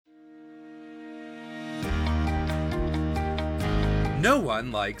No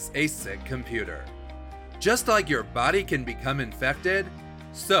one likes a sick computer. Just like your body can become infected,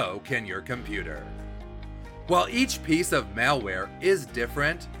 so can your computer. While each piece of malware is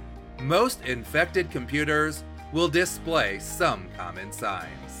different, most infected computers will display some common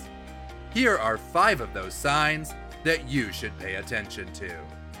signs. Here are 5 of those signs that you should pay attention to.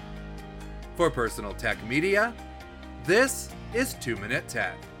 For Personal Tech Media, this is 2 Minute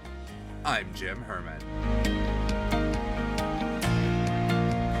Tech. I'm Jim Herman.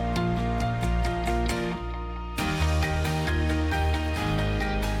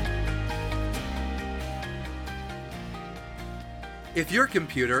 If your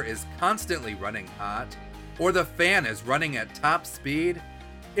computer is constantly running hot, or the fan is running at top speed,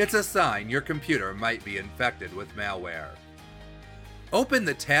 it's a sign your computer might be infected with malware. Open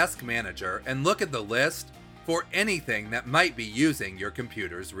the Task Manager and look at the list for anything that might be using your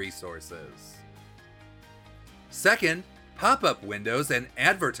computer's resources. Second, pop-up windows and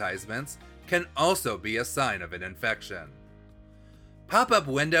advertisements can also be a sign of an infection. Pop-up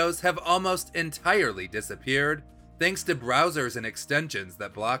windows have almost entirely disappeared thanks to browsers and extensions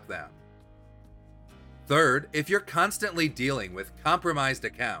that block them. Third, if you're constantly dealing with compromised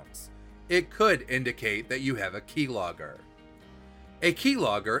accounts, it could indicate that you have a keylogger. A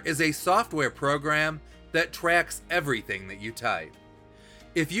keylogger is a software program that tracks everything that you type.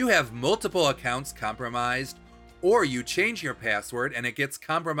 If you have multiple accounts compromised, or you change your password and it gets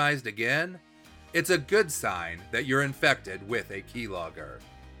compromised again, it's a good sign that you're infected with a keylogger.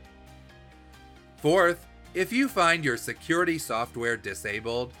 Fourth, if you find your security software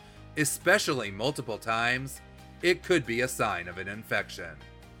disabled, especially multiple times, it could be a sign of an infection.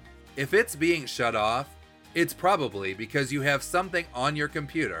 If it's being shut off, it's probably because you have something on your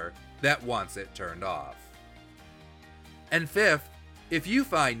computer that wants it turned off. And fifth, if you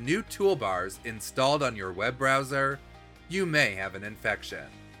find new toolbars installed on your web browser, you may have an infection.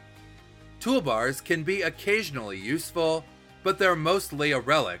 Toolbars can be occasionally useful, but they're mostly a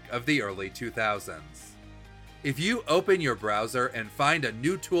relic of the early 2000s. If you open your browser and find a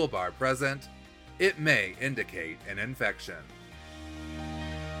new toolbar present, it may indicate an infection.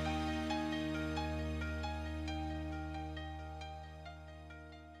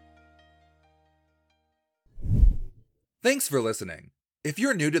 Thanks for listening. If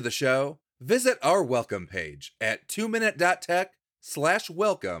you're new to the show, visit our welcome page at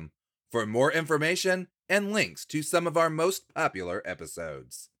 2minute.tech/welcome for more information and links to some of our most popular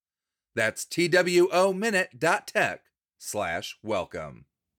episodes. That's TWOminute.tech/welcome.